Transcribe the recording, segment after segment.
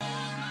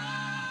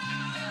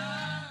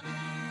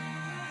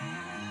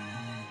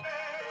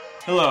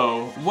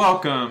Hello,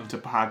 welcome to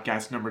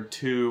podcast number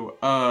 2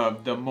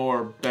 of the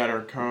More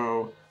Better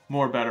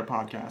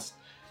podcast.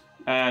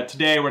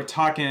 Today we're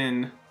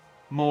talking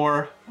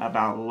more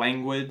about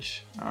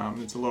language.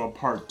 It's a little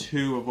part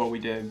 2 of what we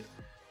did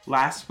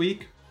last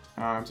week.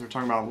 So we're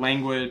talking about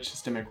language,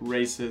 systemic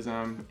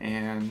racism,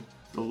 and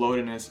the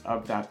loadedness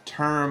of that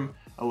term.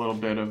 A little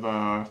bit of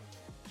a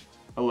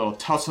little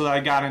tussle that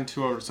I got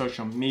into over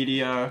social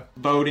media,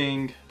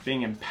 voting,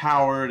 being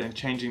empowered, and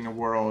changing the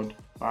world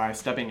by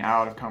stepping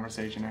out of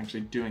conversation and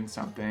actually doing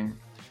something.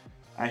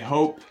 I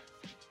hope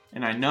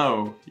and I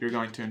know you're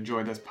going to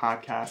enjoy this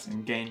podcast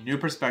and gain new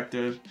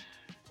perspective,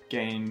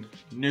 gain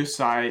new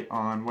sight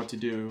on what to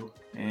do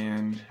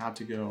and how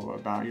to go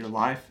about your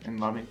life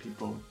and loving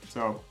people.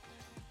 So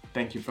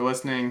thank you for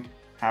listening.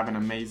 Have an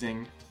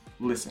amazing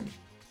listen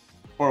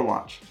or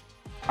watch.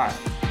 All right.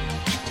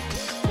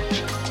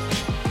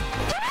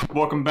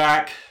 Welcome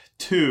back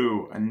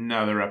to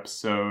another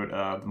episode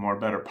of the More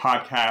Better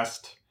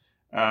podcast.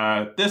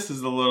 This is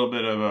a little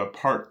bit of a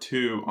part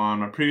 2 on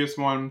my previous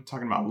one,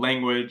 talking about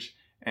language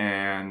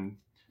and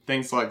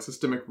things like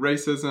systemic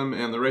racism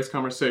and the race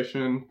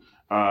conversation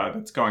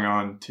that's going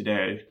on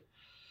today.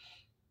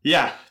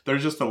 Yeah,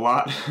 there's just a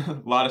lot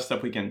of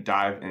stuff we can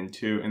dive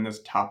into in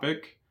this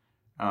topic.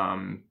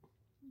 But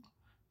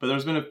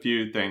there's been a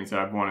few things that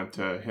I've wanted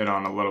to hit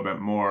on a little bit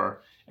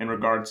more in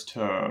regards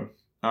to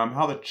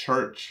how the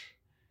church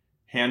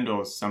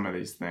handles some of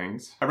these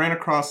things. I ran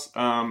across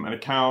an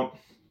account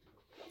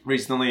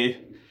recently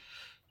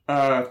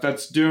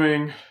that's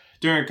doing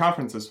a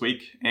conference this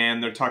week,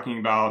 and they're talking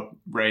about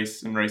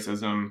race and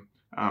racism,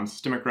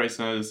 systemic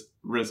racism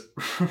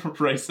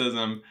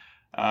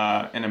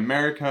in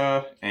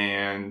America,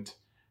 and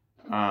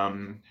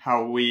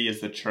how we as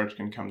the church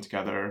can come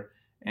together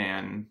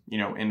and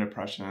end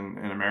oppression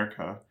in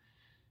America.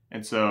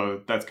 And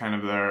so that's kind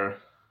of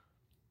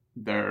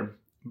their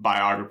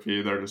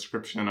biography, their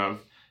description of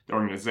the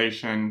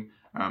organization.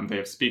 They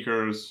have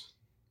speakers,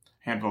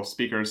 handful of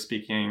speakers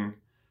speaking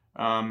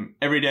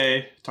every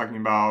day, talking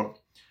about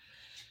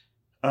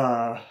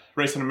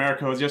race in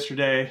America was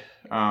yesterday,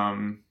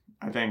 I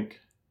think,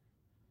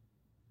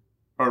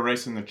 or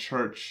race in the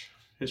church,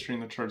 history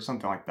in the church,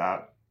 something like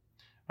that.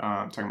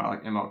 Talking about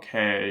like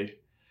MLK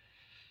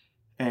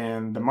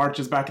and the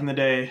marches back in the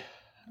day.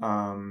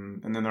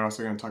 And then they're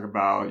also going to talk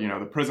about,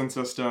 the prison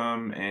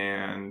system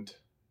and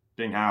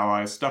being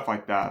allies, stuff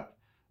like that.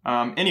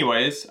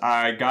 Anyways,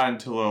 I got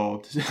into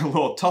a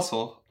little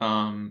tussle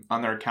on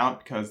their account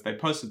because they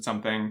posted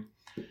something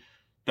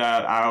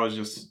that I was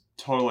just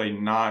totally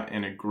not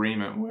in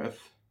agreement with.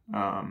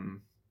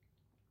 And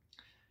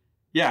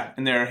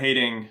they're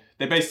hating.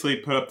 They basically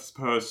put up this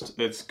post.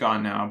 It's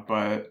gone now,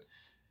 but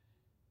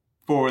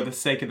for the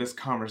sake of this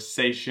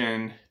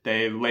conversation,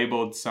 they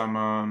labeled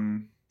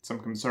some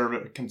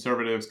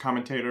conservative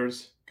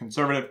commentators,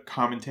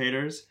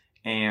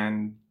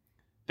 and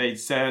they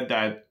said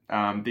that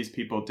these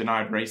people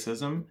denied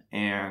racism,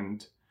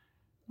 and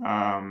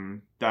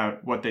that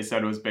what they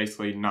said was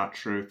basically not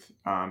truth,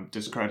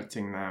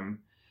 discrediting them,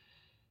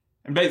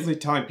 and basically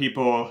telling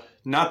people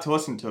not to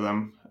listen to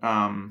them.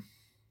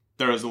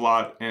 There was a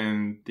lot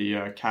in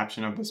the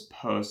caption of this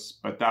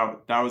post, but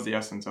that was the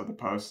essence of the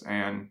post,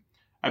 and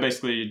I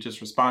basically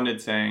just responded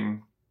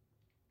saying,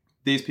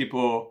 these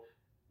people,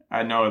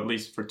 I know at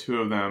least for 2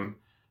 of them,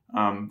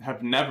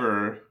 have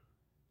never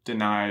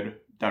denied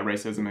that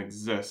racism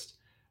exists.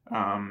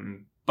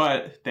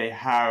 But they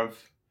have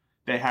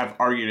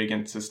argued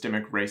against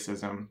systemic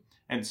racism.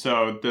 And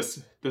so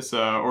this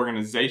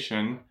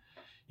organization,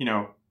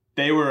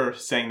 they were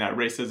saying that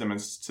racism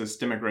and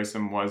systemic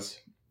racism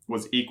was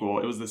equal.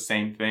 It was the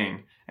same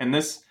thing. And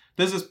this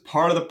is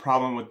part of the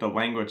problem with the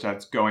language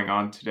that's going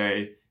on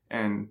today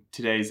in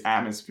today's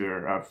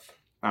atmosphere of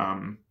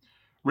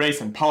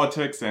race and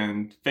politics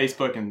and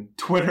Facebook and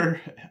Twitter.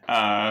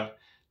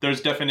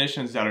 There's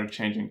definitions that are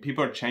changing.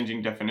 People are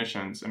changing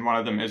definitions, and one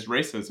of them is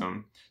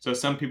racism. So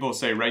some people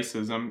say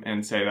racism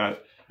and say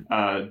that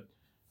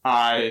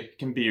I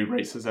can be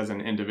racist as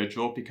an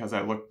individual because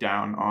I look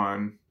down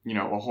on,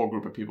 a whole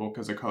group of people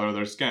because of the color of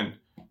their skin,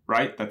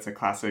 right? That's a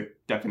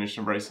classic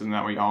definition of racism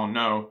that we all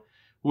know,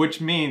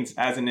 which means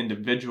as an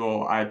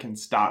individual, I can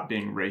stop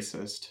being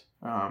racist.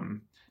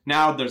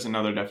 Now there's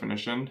another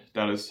definition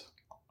that is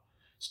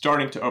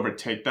starting to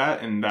overtake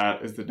that, and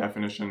that is the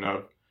definition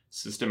of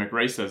systemic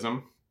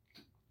racism.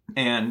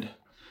 And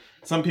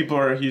some people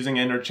are using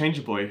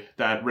interchangeably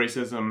that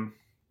racism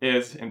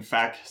is, in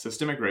fact,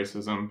 systemic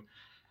racism.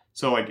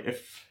 So, like,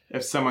 if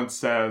someone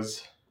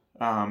says,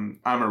 I'm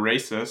a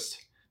racist,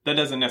 that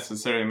doesn't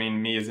necessarily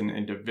mean me as an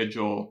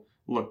individual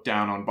look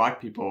down on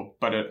Black people,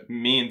 but it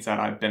means that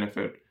I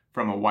benefit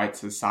from a white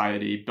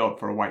society built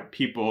for white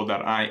people,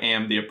 that I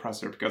am the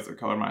oppressor because of the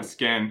color of my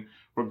skin,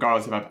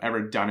 regardless if I've ever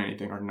done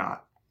anything or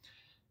not.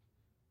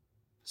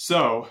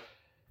 So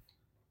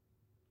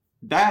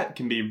that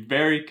can be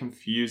very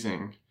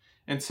confusing.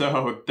 And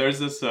so there's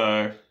this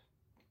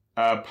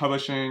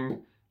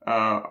publishing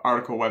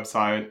article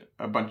website,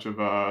 a bunch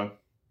of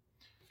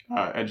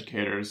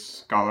educators,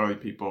 scholarly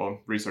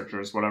people,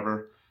 researchers,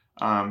 whatever,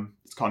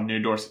 It's called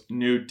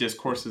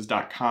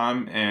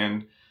newdiscourses.com,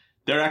 and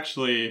they're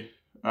actually,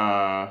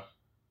 some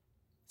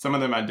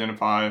of them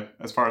identify,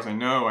 as far as I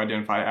know,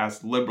 identify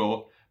as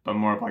liberal, but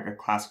more of like a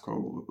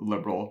classical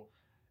liberal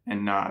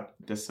and not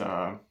this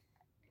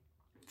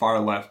far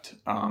left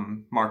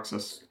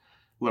Marxist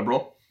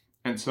liberal.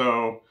 And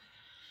so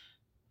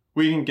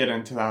we can get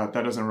into that.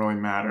 That doesn't really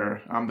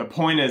matter. The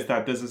point is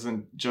that this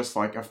isn't just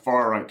like a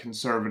far right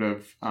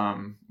conservative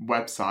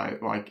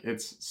website. Like,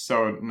 it's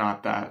so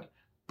not that.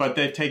 But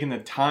they've taken the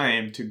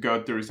time to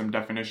go through some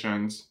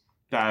definitions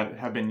that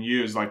have been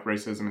used, like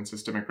racism and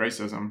systemic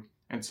racism.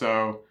 And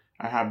so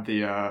I have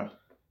the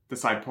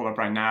site pulled up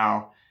right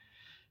now.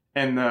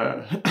 And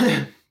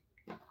the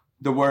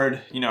the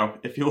word,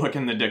 if you look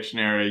in the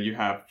dictionary, you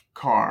have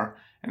car.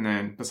 And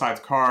then besides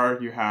car,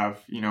 you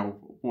have,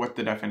 what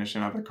the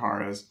definition of the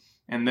car is.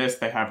 In this,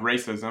 they have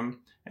racism.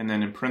 And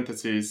then in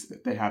parentheses,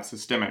 they have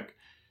systemic.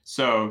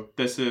 So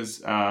this is,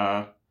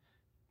 they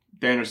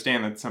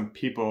understand that some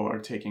people are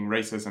taking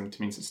racism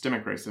to mean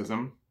systemic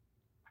racism.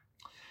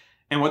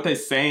 And what they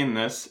say in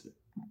this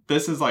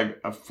is like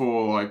a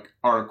full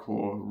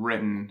article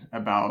written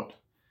about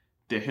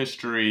the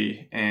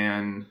history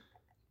and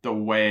the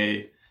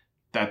way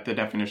that the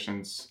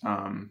definitions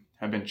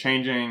have been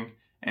changing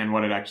and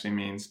what it actually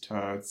means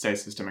to say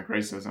systemic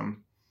racism.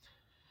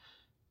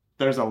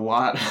 There's a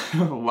lot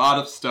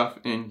of stuff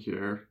in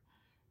here.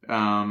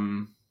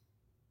 I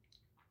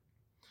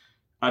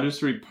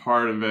just read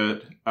part of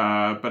it,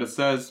 but it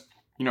says,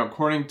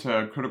 according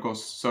to critical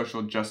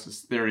social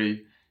justice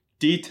theory,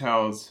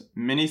 details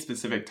many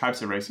specific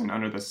types of racism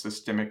under the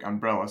systemic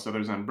umbrella. So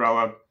there's an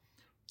umbrella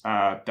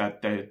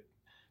that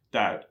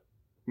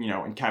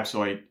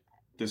encapsulate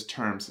this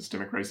term,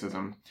 systemic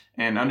racism,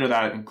 and under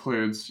that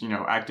includes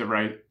active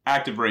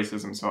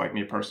racism. So like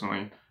me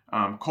personally,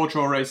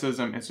 cultural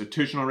racism,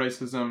 institutional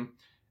racism,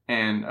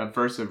 and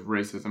aversive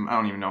racism. I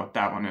don't even know what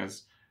that one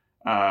is.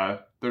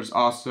 There's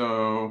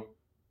also,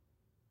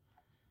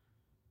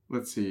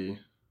 let's see,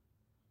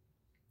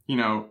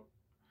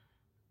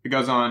 it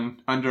goes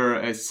on, under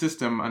a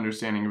system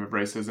understanding of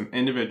racism,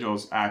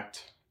 individual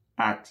acts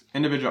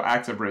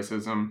of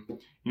racism,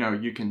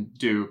 you can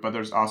do, but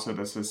there's also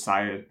the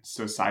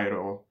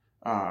societal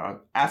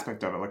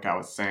aspect of it. Like I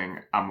was saying,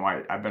 I'm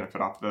white, I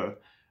benefit off of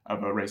a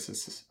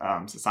racist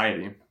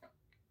society.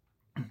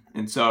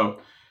 And so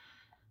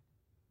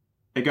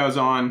it goes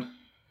on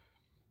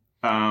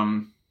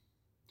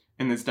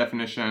in this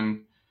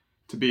definition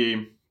to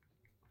be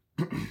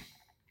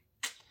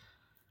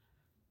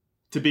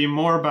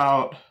more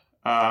about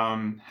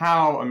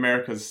how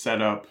America's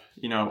set up,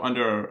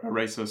 under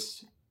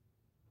racist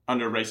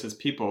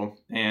people,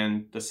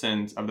 and the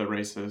sins of the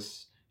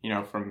racists,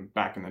 from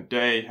back in the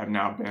day have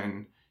now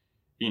been,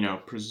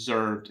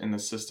 preserved in the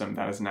system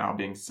that is now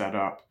being set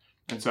up.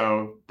 And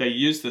so they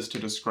use this to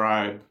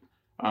describe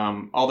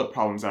all the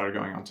problems that are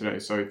going on today.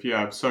 So if you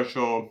have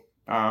social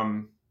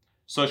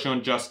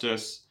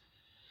injustice,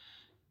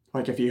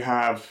 like if you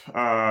have,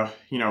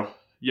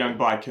 young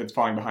Black kids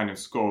falling behind in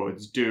school,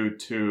 it's due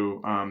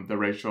to the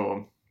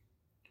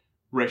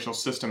racial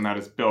system that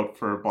is built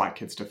for Black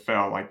kids to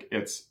fail. Like,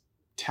 it's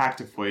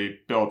tactically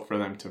built for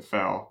them to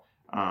fail.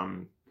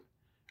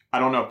 I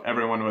don't know if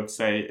everyone would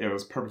say it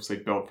was purposely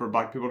built for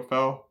Black people to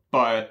fail,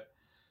 but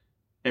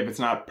if it's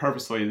not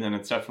purposely, then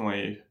it's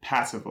definitely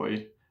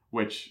passively,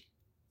 which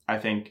I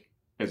think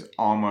is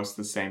almost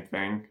the same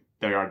thing.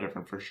 They are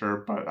different for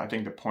sure, but I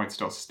think the point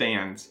still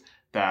stands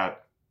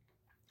that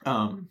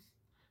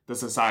the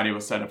society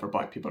was set up for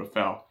Black people to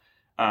fail.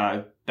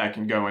 That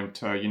can go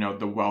into,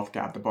 the wealth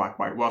gap, the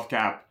Black-white wealth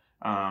gap,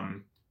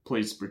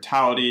 police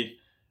brutality,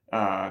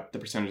 the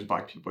percentage of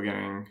Black people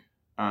getting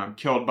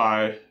killed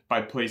by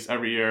police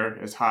every year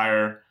is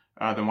higher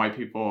than white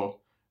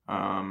people.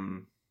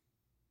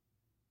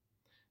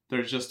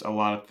 There's just a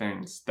lot of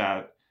things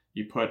that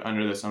you put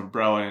under this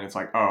umbrella, and it's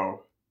like,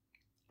 oh,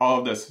 all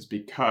of this is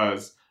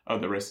because of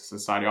the racist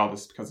society, all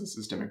this is because of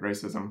systemic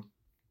racism.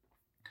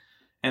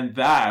 And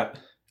that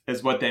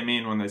is what they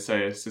mean when they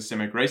say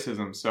systemic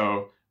racism.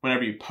 So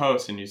whenever you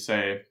post and you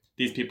say,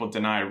 these people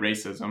deny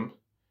racism,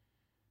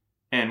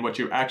 and what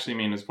you actually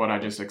mean is what I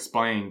just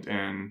explained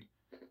in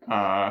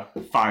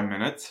 5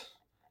 minutes,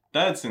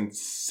 that's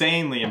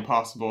insanely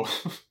impossible.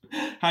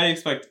 How do you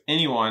expect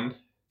anyone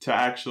to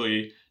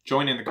actually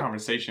join in the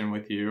conversation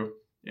with you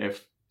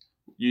if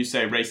you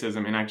say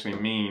racism and actually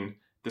mean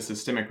the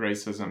systemic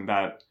racism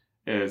that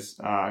is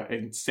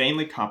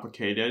insanely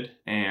complicated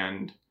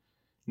and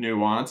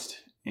nuanced,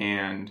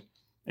 and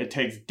it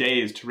takes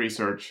days to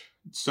research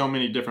so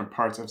many different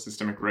parts of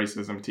systemic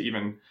racism to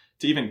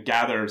even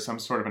gather some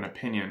sort of an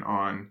opinion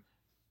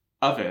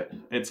of it.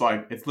 It's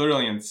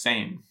literally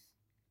insane.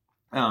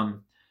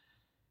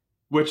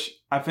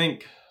 Which I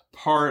think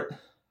part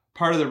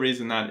of the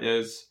reason that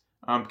is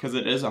because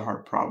it is a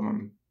hard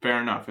problem. Fair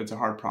enough, it's a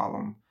hard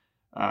problem.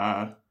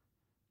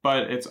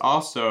 But it's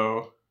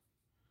also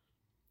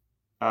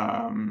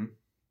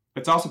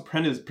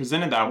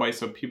presented that way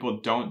so people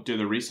don't do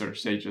the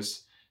research.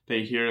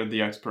 They hear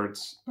the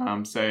experts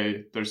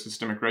say there's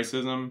systemic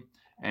racism,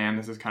 and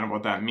this is kind of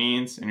what that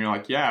means. And you're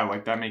like, yeah,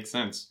 like that makes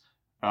sense.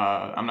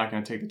 I'm not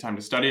going to take the time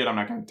to study it. I'm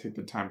not going to take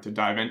the time to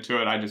dive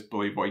into it. I just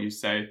believe what you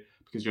say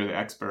because you're the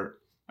expert.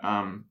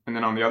 And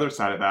then on the other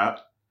side of that,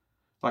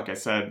 like I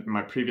said in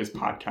my previous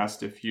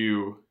podcast, if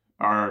you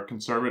are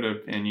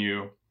conservative and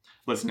you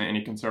listen to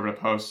any conservative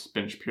hosts,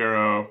 Ben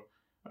Shapiro,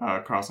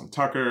 Carlson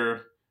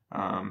Tucker,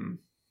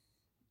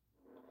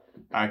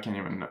 I don't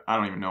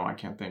even know. I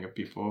can't think of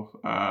people.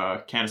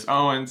 Candace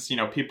Owens,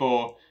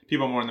 people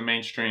more in the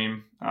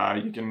mainstream.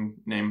 You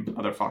can name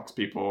other Fox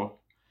people.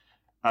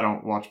 I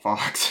don't watch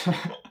Fox.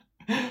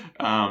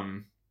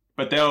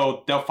 But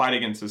they'll fight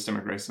against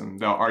systemic racism.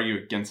 They'll argue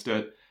against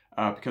it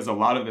because a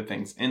lot of the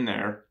things in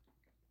there,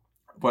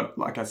 but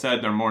like I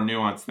said, they're more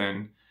nuanced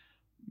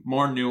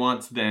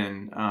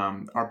than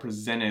are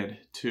presented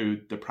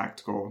to the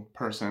practical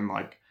person,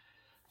 like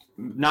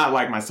not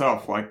like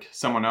myself, like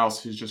someone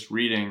else who's just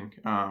reading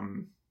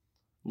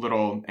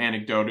little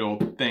anecdotal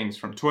things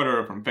from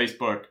Twitter, from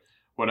Facebook,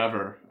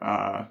 whatever.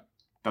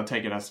 They'll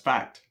take it as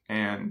fact.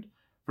 And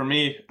for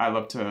me, I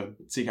love to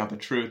seek out the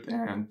truth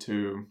and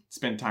to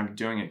spend time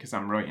doing it because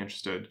I'm really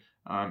interested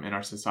in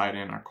our society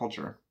and our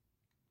culture.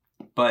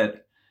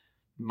 But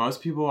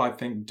most people, I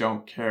think,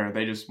 don't care.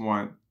 They just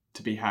want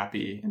to be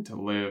happy and to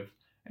live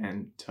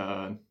and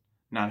to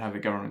not have the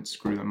government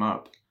screw them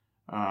up.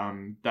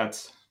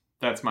 That's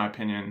my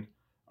opinion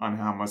on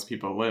how most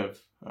people live.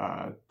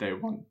 They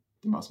want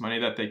the most money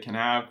that they can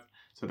have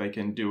so they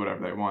can do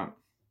whatever they want.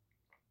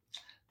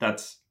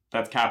 That's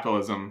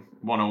capitalism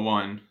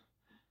 101.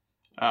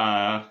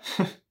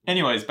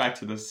 Anyways, back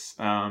to this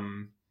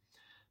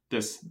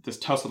this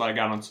tussle that I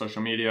got on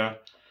social media.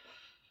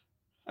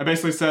 I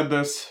basically said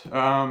this,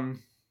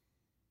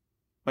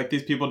 like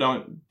these people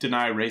don't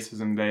deny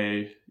racism.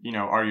 They,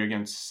 argue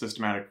against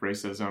systematic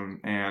racism,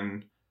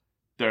 and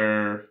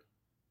their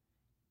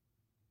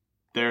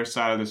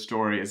side of the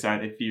story is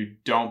that if you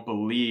don't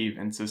believe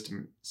in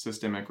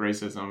systemic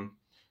racism,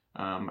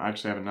 I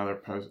actually have another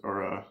post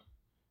or a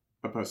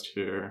post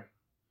here.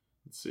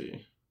 Let's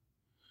see.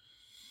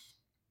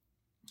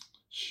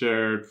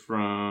 Shared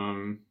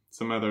from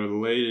some other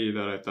lady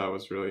that I thought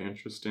was really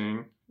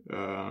interesting.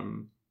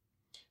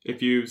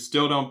 If you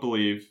still don't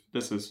believe,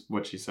 this is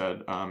what she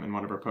said in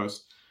one of her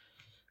posts.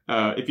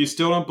 If you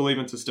still don't believe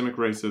in systemic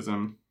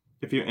racism,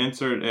 if you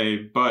insert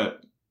a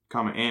but,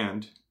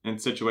 and in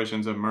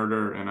situations of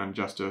murder and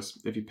injustice,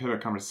 if you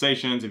pivot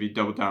conversations, if you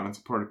double down in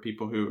support of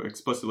people who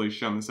explicitly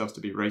show themselves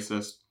to be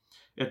racist,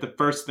 if the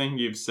first thing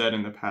you've said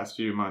in the past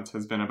few months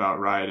has been about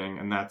rioting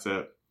and that's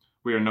it,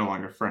 we are no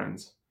longer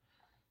friends.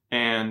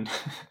 And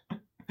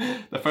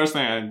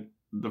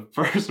the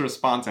first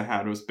response I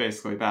had was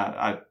basically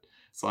that.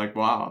 It's like,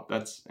 wow,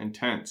 that's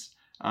intense.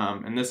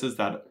 And this is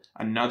that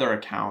another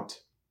account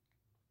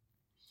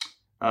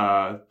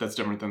that's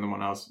different than the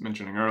one I was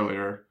mentioning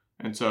earlier.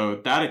 And so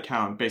that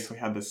account basically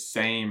had the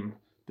same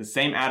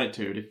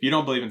attitude. If you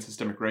don't believe in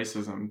systemic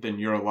racism, then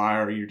you're a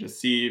liar, you're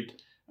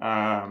deceived,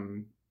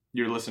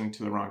 you're listening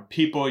to the wrong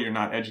people, you're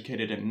not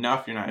educated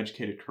enough, you're not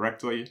educated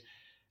correctly.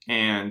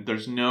 And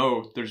there's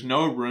no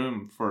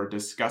room for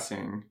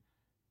discussing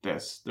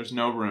this. There's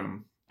no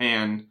room.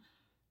 And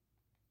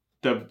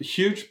the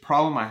huge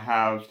problem I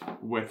have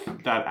with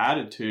that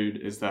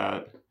attitude is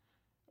that,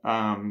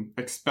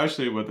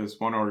 especially with this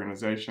one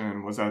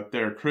organization, was that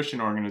they're a Christian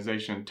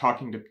organization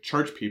talking to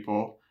church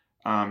people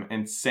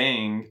and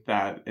saying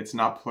that it's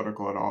not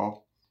political at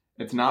all.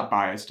 It's not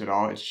biased at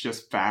all. It's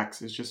just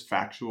facts. It's just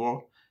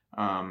factual.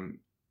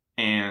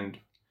 And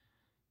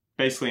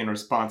basically in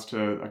response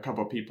to a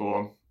couple of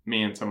people,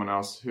 me and someone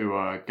else who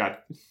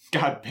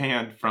got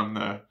banned from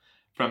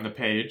the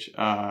page,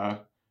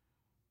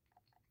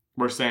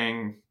 we're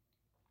saying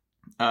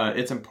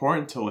it's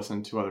important to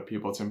listen to other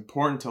people. It's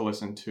important to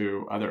listen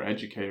to other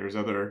educators,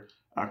 other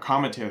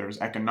commentators,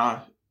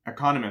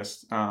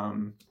 economists,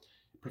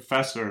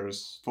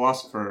 professors,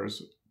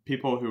 philosophers,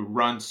 people who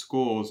run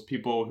schools,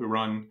 people who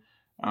run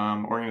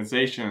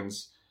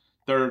organizations.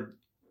 There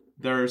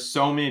are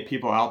so many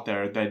people out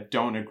there that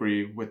don't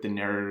agree with the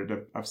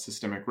narrative of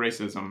systemic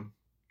racism.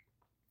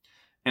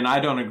 And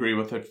I don't agree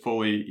with it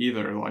fully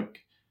either. Like,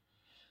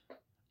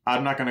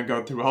 I'm not going to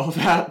go through all of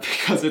that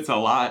because it's a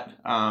lot.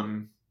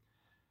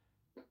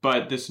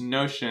 But this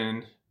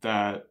notion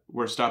that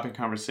we're stopping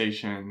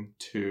conversation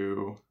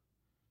to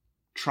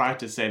try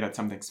to say that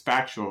something's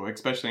factual,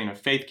 especially in a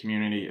faith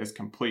community, is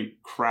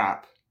complete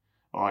crap.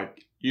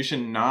 Like, you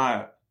should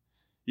not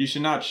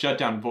shut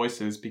down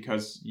voices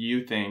because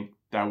you think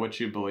that what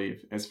you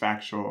believe is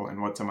factual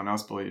and what someone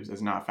else believes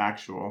is not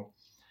factual.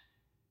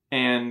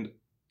 And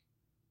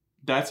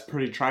that's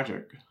pretty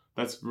tragic.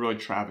 That's really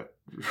tragic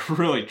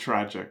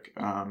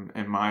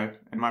in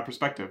my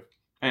perspective.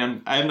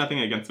 And I have nothing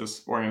against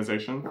this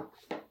organization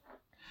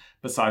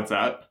besides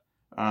that.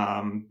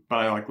 But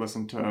I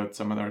listened to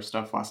some of their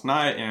stuff last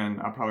night,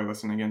 and I'll probably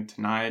listen again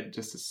tonight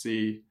just to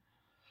see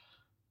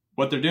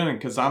what they're doing,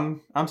 because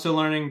I'm still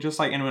learning just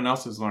like anyone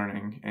else is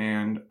learning,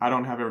 and I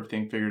don't have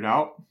everything figured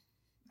out.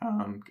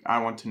 I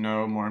want to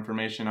know more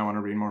information. I want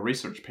to read more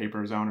research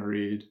papers. I want to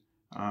read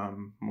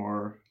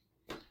more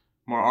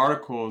more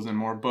articles and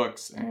more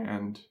books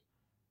and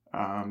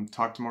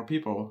talk to more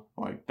people.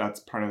 Like, that's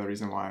part of the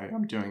reason why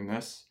I'm doing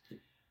this.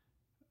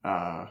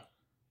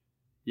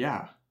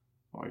 Yeah,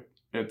 like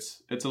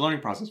it's a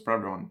learning process for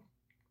everyone.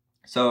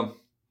 So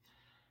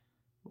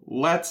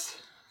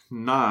let's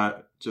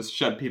not just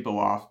shut people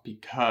off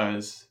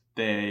because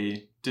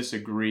they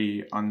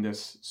disagree on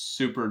this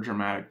super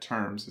dramatic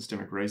term,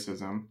 systemic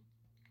racism,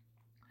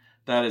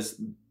 that is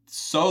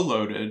so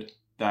loaded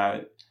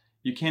that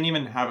you can't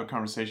even have a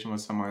conversation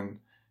with someone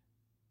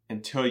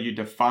until you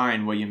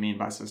define what you mean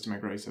by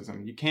systemic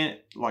racism. You can't,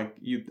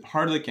 you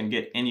hardly can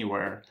get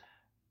anywhere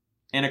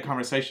in a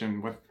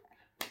conversation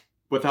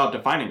without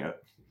defining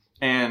it.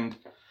 And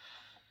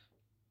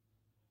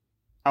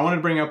I want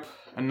to bring up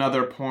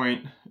another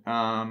point.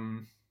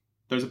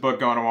 There's a book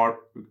going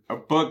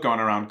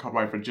around called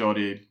White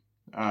Fragility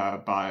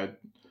by,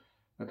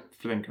 I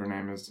think her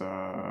name is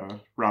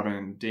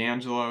Robin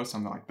DiAngelo,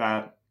 something like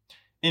that.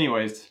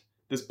 Anyways,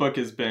 this book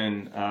has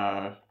been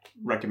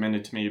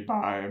recommended to me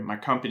by my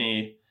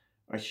company,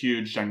 a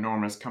huge,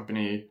 ginormous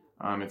company.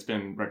 It's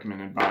been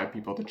recommended by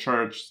people at the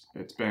church.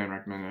 It's been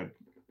recommended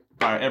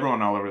by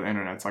everyone all over the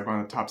internet. It's like one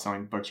of the top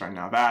selling books right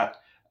now. That,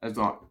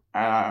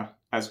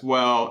 as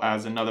well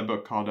as another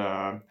book called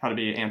How to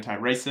Be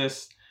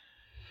Anti-Racist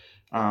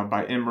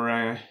by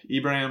Ibram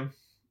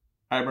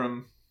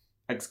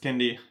X.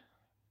 Kendi,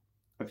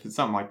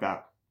 something like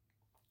that.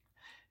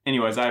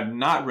 Anyways, I have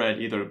not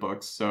read either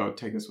books, so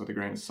take this with a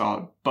grain of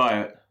salt.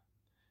 But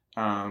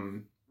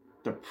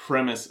the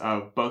premise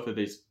of both of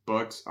these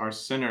books are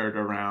centered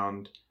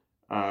around,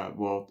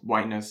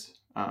 whiteness,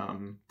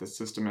 the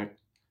systemic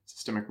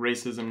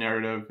racism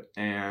narrative,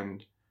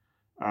 and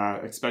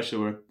especially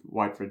with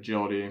white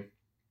fragility.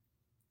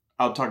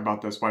 I'll talk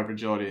about this, white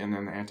fragility, and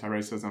then the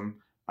anti-racism.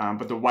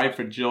 But the white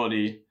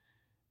fragility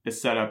is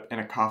set up in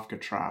a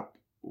Kafka trap,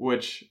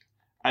 which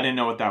I didn't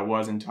know what that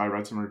was until I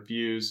read some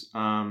reviews,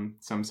 some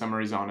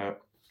summaries on it.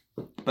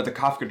 But the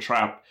Kafka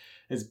trap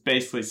is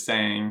basically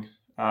saying,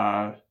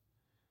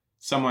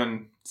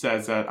 someone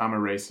says that I'm a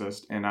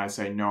racist, and I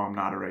say, no, I'm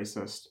not a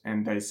racist.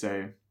 And they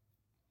say,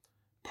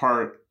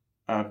 part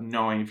of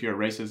knowing if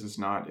you're a racist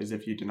is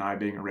if you deny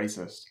being a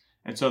racist.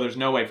 And so there's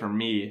no way for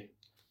me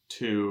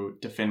to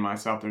defend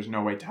myself. There's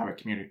no way to have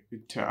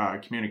a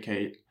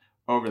communicate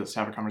over this, to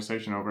have a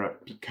conversation over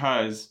it,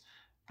 because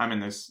I'm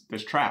in this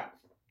trap.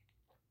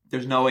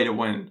 There's no way to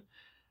win.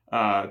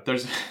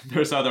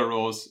 There's other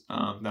rules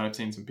that I've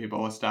seen some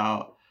people list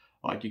out.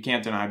 Like, you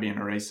can't deny being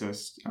a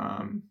racist.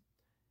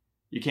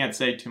 You can't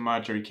say too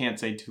much, or you can't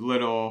say too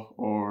little,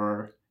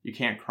 or you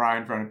can't cry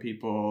in front of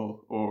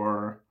people,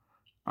 or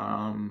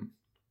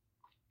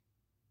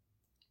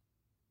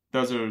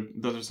those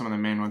are some of the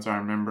main ones I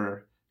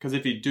remember. Because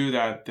if you do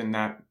that, then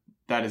that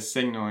is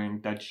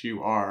signaling that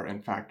you are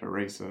in fact a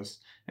racist.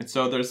 And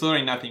so there's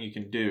literally nothing you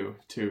can do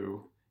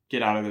to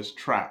get out of this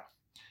trap.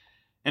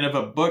 And if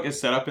a book is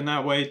set up in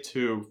that way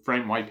to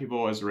frame white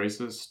people as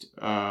racist,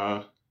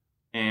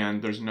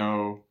 and there's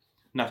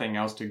nothing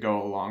else to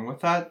go along with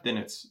that,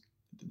 then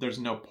there's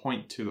no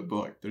point to the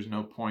book. There's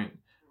no point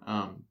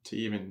to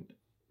even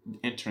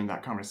entering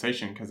that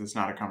conversation, because it's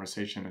not a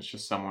conversation. It's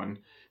just someone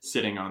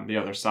sitting on the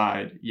other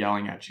side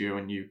yelling at you,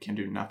 and you can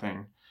do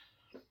nothing.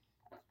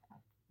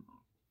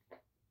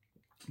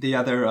 The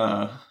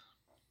other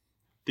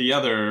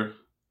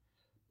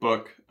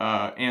book,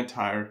 How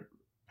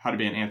to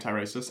Be an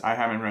Anti-Racist, I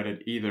haven't read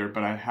it either,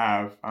 but I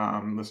have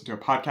listened to a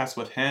podcast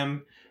with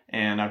him,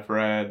 and I've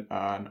read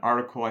an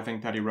article, I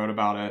think, that he wrote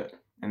about it,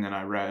 and then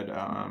I read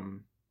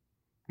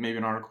maybe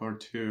an article or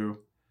two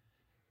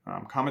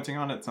commenting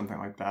on it, something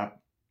like that.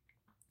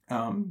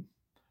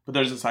 But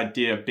there's this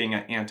idea of being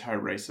an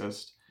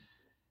anti-racist,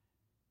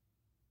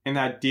 and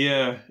the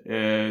idea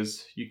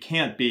is you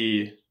can't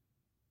be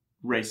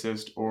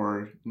racist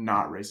or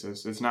not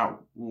racist. It's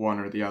not one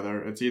or the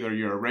other. It's either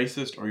you're a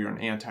racist or you're an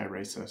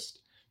anti-racist.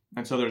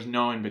 And so there's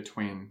no in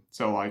between.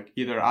 So like,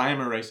 either I am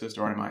a racist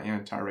or am I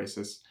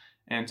anti-racist.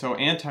 And so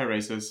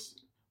anti-racist,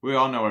 we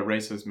all know what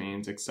racist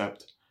means,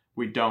 except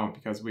we don't,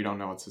 because we don't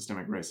know what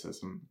systemic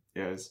racism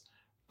is.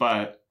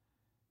 But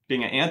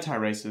being an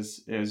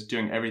anti-racist is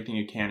doing everything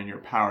you can in your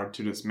power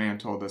to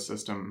dismantle the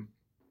system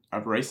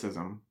of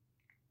racism.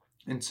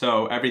 And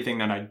so everything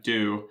that I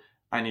do,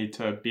 I need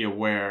to be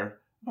aware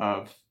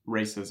of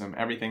racism.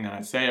 Everything that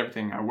I say,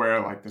 everything I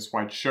wear, like this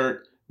white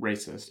shirt,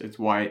 racist. It's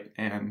white,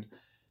 and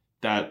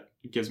that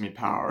gives me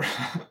power.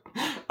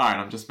 All right,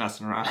 I'm just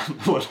messing around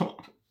a little.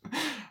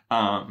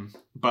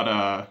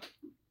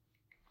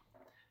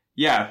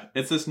 Yeah,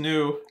 it's this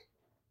new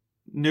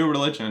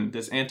religion,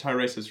 this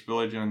anti-racist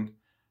religion,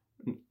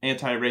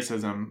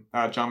 anti-racism.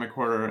 John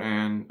McWhorter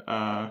and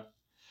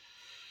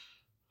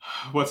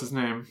what's his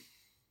name?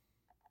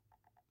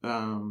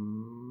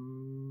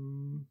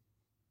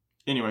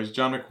 Anyways,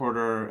 John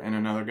McWhorter and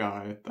another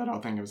guy that I'll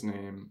think of his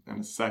name in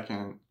a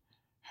second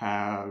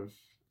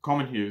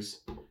Coleman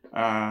Hughes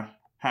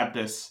had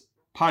this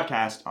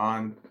podcast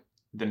on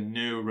the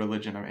new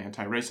religion of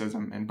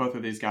anti-racism, and both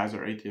of these guys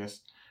are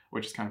atheists,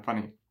 which is kind of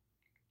funny.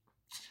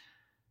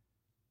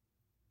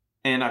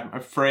 And I'm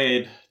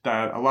afraid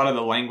that a lot of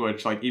the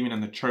language, like even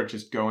in the church,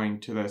 is going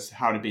to this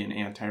how to be an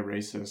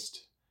anti-racist.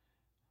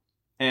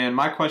 And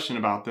my question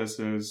about this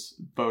is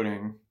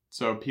voting.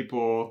 So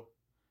people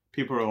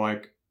are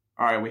like,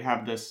 all right, we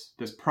have this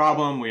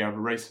problem, we have a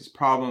racist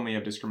problem, we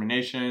have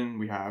discrimination,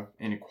 we have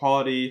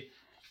inequality.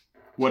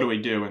 What do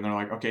we do? And they're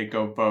like, okay,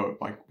 go vote.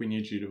 Like, we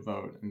need you to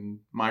vote. And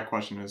my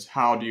question is,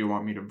 how do you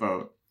want me to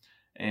vote?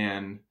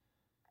 And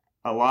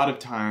a lot of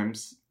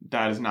times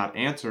that is not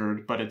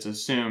answered, but it's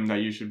assumed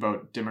that you should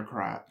vote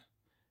Democrat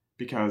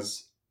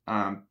because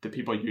the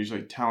people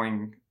usually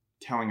telling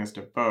us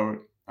to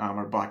vote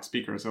are Black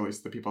speakers, at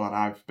least the people that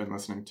I've been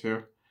listening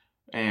to.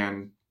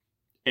 And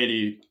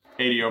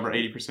over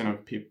 80% of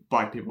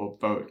Black people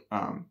vote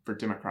for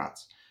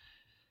Democrats,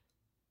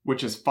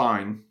 which is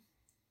fine.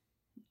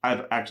 I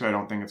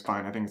don't think it's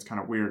fine. I think it's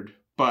kind of weird.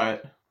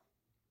 But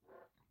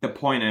the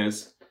point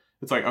is,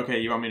 it's like, okay,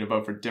 you want me to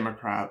vote for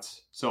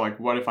Democrats. So like,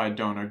 what if I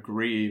don't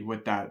agree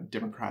with that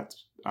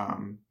Democrat's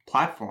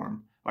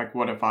platform? Like,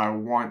 what if I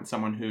want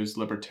someone who's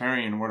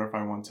libertarian? What if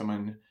I want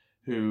someone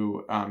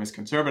who is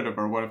conservative?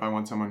 Or what if I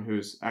want someone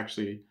who's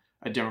actually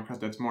a Democrat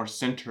that's more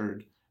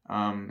centered?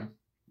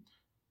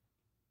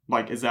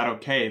 Like, is that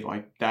okay?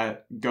 Like,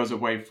 that goes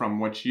away from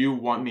what you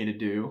want me to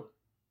do.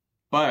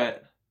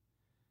 But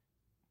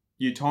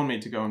you told me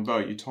to go and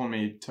vote. You told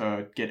me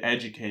to get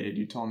educated.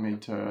 You told me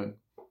to,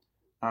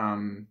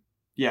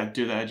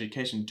 do the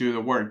education, do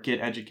the work, get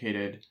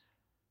educated.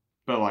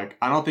 But like,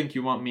 I don't think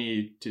you want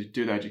me to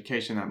do the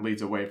education that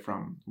leads away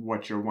from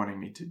what you're wanting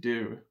me to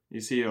do.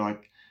 You see,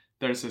 like,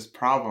 there's this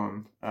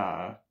problem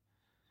that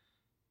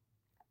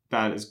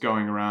is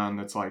going around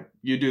that's like,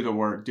 you do the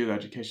work, do the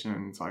education,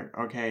 and it's like,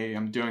 okay,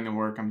 I'm doing the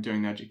work, I'm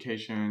doing the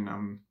education,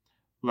 I'm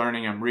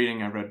learning, I'm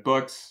reading, I read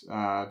books,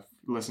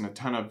 listen to a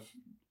ton of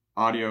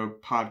audio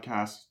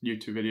podcasts,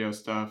 YouTube video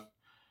stuff,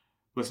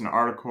 listen to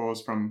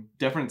articles from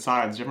different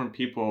sides, different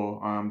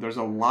people. There's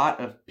a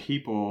lot of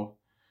people,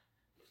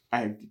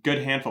 a good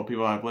handful of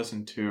people I've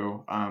listened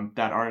to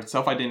that are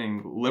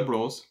self-identifying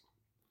liberals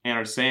and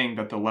are saying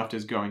that the left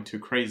is going too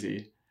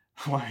crazy.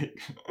 Like,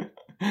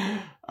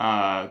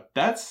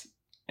 that's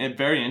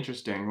very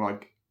interesting.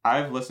 Like,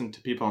 I've listened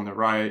to people on the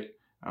right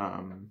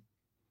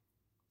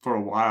for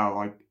a while.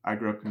 Like, I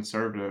grew up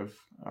conservative,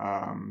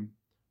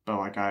 but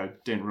like, I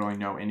didn't really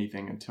know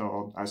anything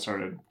until I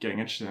started getting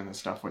interested in this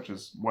stuff, which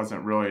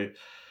wasn't really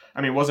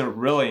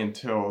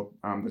until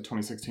the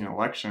 2016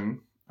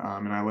 election.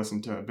 And I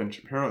listened to Ben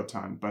Shapiro a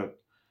ton, but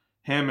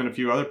him and a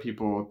few other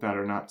people that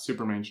are not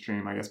super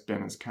mainstream, I guess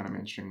Ben is kind of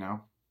mainstream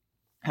now,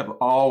 have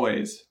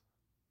always,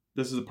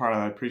 this is the part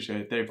that I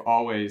appreciate, they've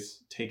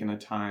always taken the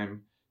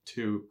time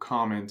to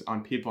comment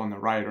on people on the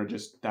right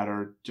that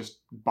are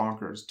just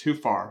bonkers, too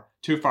far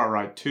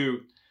right,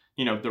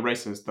 the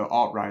racist, the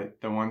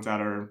alt-right, the ones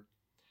that are,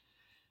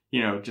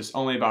 just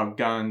only about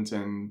guns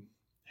and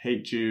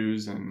hate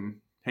Jews and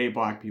hate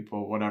Black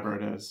people, whatever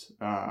it is.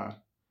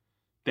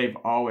 They've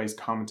always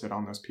commented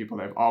on those people.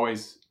 They've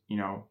always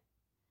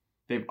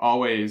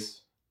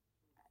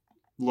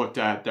looked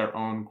at their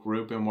own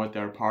group and what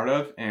they're part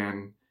of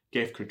and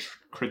gave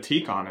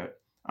critique on it.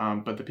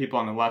 But the people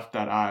on the left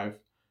that I've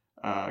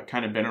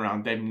kind of been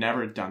around, they've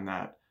never done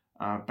that.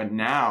 But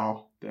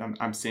now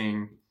I'm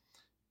seeing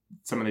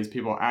some of these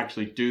people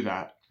actually do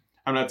that.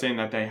 I'm not saying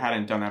that they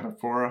hadn't done that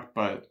before,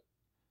 but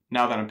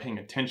now that I'm paying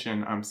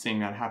attention, I'm seeing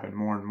that happen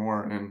more and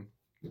more. And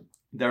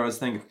there was a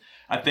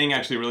thing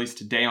actually released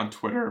today on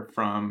Twitter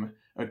from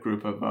a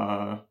group of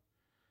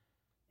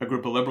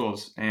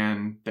liberals,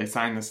 and they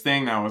signed this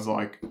thing that was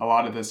like, a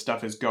lot of this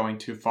stuff is going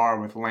too far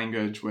with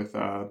language, with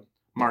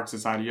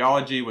Marxist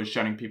ideology, with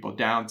shutting people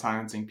down,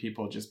 silencing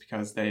people just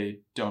because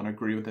they don't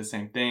agree with the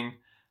same thing.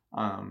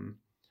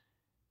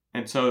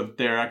 And so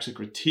they're actually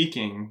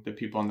critiquing the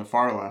people on the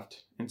far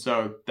left. And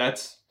so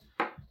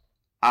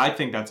I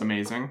think that's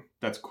amazing.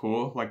 That's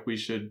cool. Like, we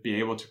should be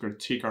able to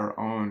critique our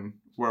own,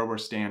 where we're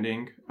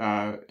standing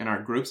in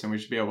our groups, and we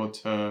should be able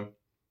to,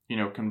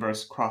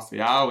 converse across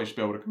the aisle. We should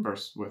be able to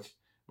converse with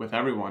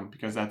everyone,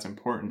 because that's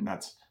important.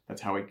 That's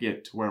how we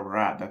get to where we're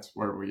at. That's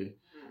where we,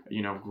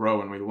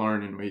 grow and we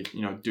learn and we,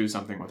 do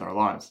something with our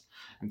lives.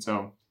 And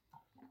so,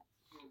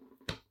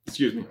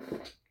 excuse me.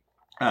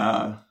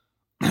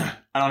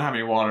 I don't have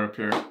any water up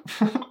here.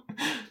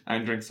 I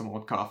can drink some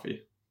old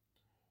coffee.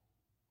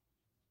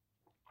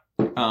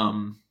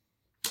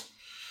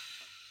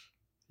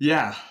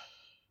 Yeah.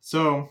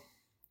 So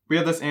we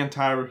have this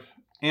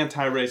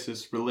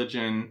anti-racist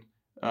religion,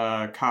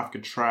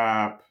 Kafka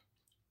trap,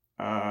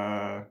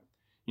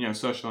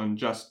 social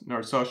injustice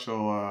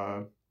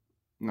or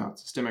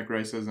systemic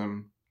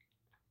racism,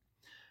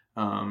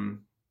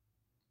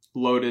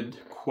 loaded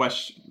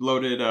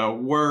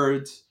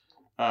words,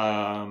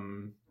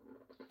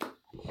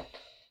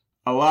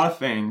 a lot of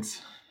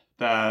things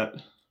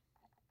that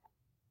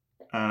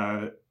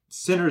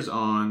centers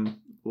on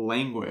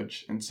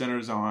language and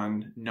centers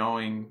on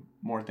knowing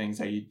more things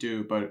that you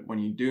do. But when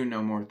you do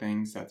know more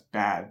things, that's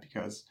bad,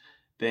 because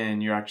then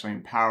you're actually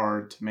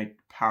empowered to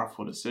make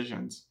powerful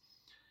decisions.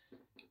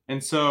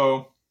 And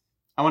so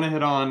I want to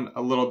hit on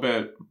a little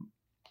bit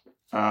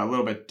a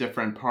little bit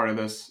different part of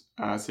this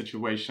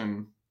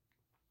situation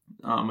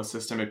with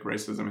systemic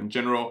racism in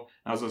general.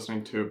 I was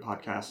listening to a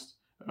podcast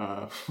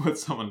with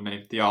someone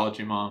named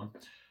Theology Mom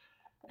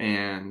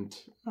and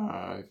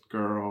a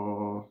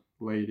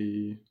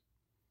lady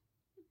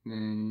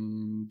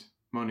named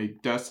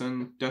Monique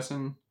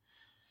Desson,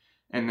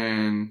 and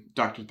then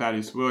Dr.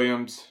 Thaddeus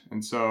Williams.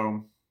 And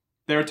so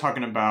they were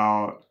talking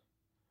about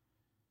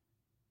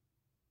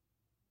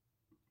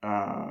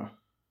it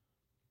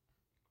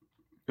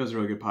was a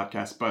really good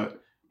podcast,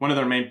 but one of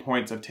their main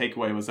points of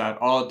takeaway was that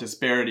all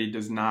disparity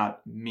does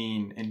not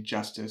mean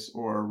injustice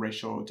or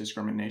racial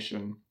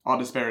discrimination. All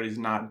disparity is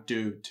not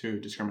due to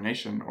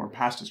discrimination or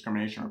past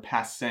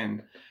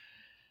sin.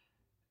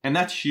 And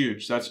that's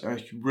huge. That's a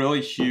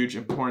really huge,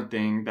 important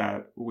thing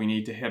that we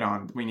need to hit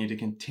on. We need to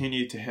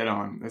continue to hit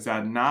on, is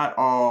that not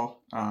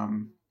all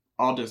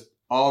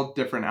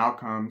different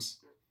outcomes,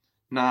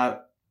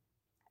 not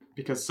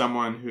because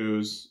someone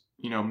who's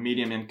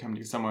medium income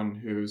to someone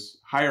who's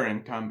higher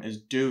income is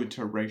due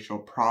to racial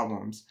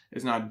problems,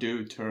 is not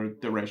due to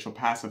the racial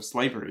past of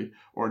slavery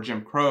or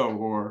Jim Crow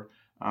or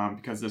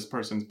because this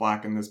person's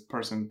black and this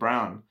person's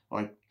brown.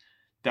 Like,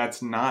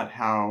 that's not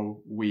how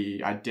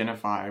we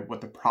identify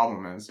what the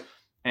problem is.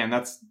 And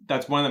that's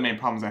one of the main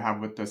problems I have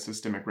with the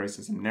systemic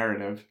racism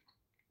narrative,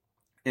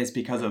 is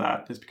because of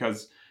that. It's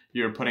because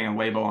you're putting a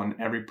label on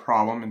every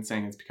problem and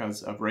saying it's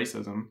because of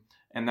racism.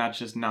 And that's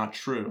just not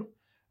true.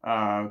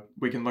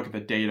 We can look at the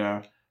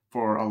data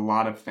for a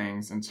lot of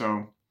things. And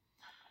so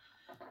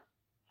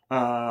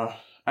I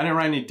didn't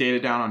write any data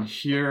down on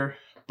here,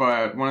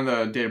 but one of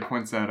the data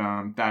points that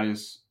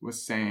Thaddeus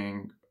was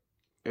saying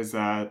is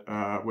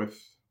that with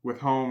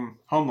home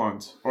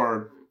loans,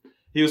 or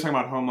he was talking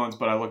about home loans,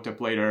 but I looked up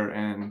later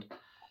and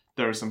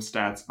there are some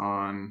stats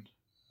on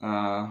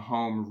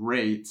home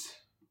rates.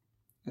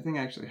 I think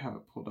I actually have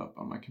it pulled up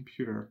on my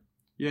computer.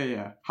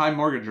 Yeah. High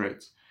mortgage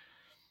rates.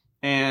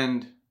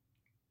 And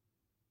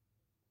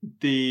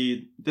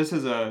this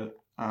is an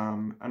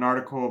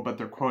article, but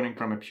they're quoting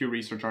from a Pew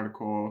Research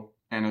article,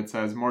 and it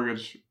says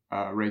mortgage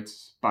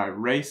rates by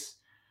race.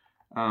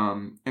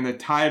 And the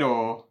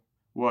title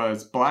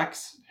was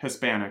Blacks,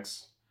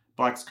 Hispanics,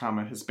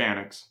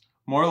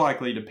 more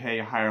likely to pay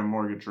higher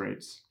mortgage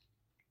rates.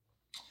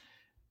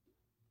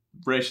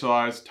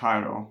 Racialized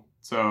title.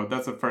 So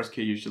that's the first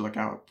key you should look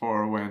out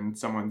for when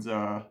someone's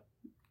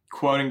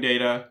quoting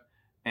data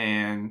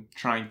and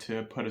trying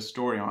to put a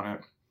story on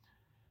it.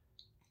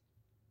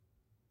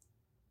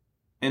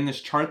 In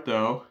this chart,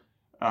 though,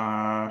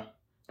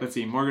 let's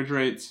see, mortgage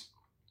rates.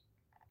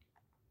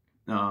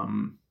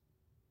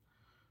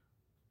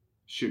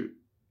 Shoot,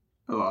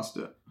 I lost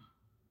it.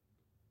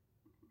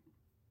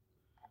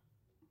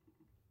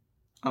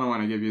 I don't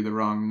want to give you the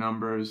wrong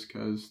numbers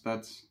because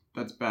that's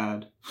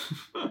bad.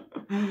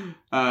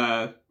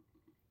 But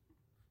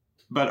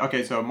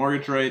okay, so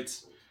mortgage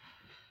rates.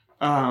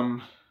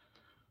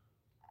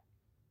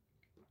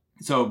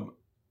 So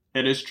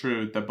it is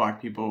true that Black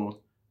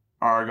people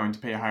are going to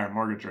pay higher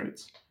mortgage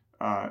rates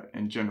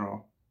in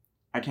general.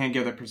 I can't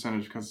give the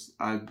percentage because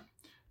I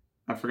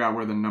forgot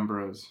where the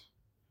number is.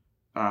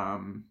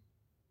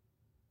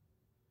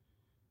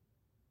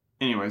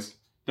 Anyways,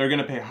 they're going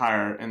to pay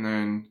higher, and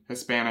then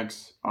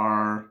Hispanics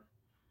are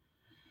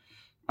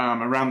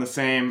around the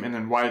same, and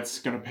then whites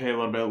going to pay a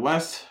little bit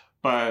less,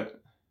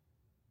 but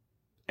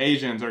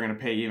Asians are going to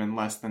pay even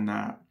less than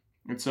that.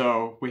 And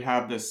so we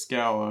have this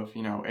scale of,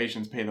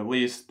 Asians pay the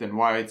least, then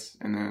whites,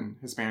 and then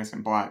Hispanics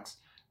and Blacks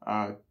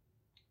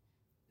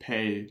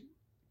pay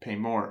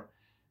more.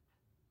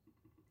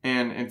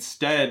 And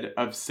instead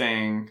of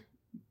saying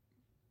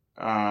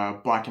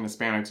Black and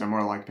Hispanics are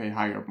more likely to pay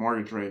higher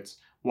mortgage rates,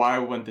 why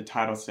wouldn't the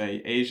title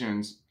say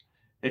Asians?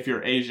 If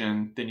you're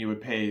Asian, then you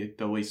would pay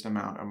the least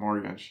amount of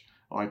mortgage.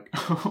 Like,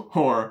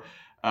 or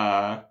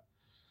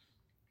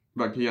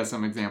like he has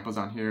some examples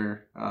on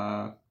here.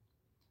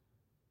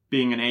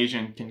 Being an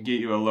Asian can get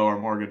you a lower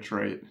mortgage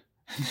rate.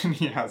 And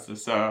he has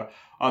this,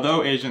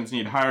 although Asians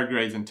need higher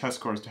grades and test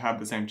scores to have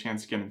the same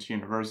chance to get into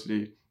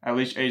university, at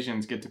least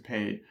Asians get to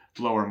pay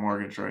lower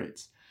mortgage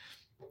rates.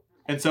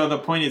 And so the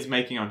point he's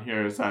making on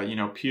here is that,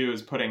 Pew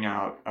is putting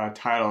out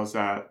titles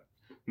that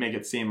make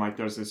it seem like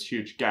there's this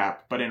huge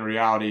gap. But in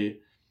reality,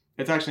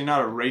 it's actually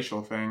not a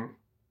racial thing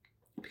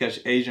because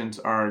Asians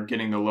are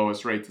getting the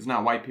lowest rates. It's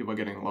not white people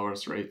getting the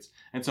lowest rates.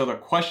 And so the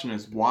question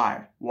is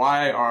why?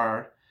 Why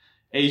are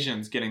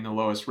Asians getting the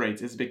lowest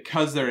rates? Is it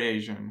because they're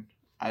Asian?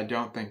 I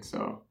don't think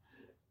so.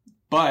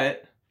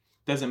 But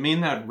does it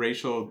mean that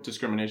racial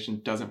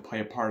discrimination doesn't play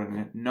a part in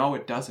it? No,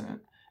 it doesn't.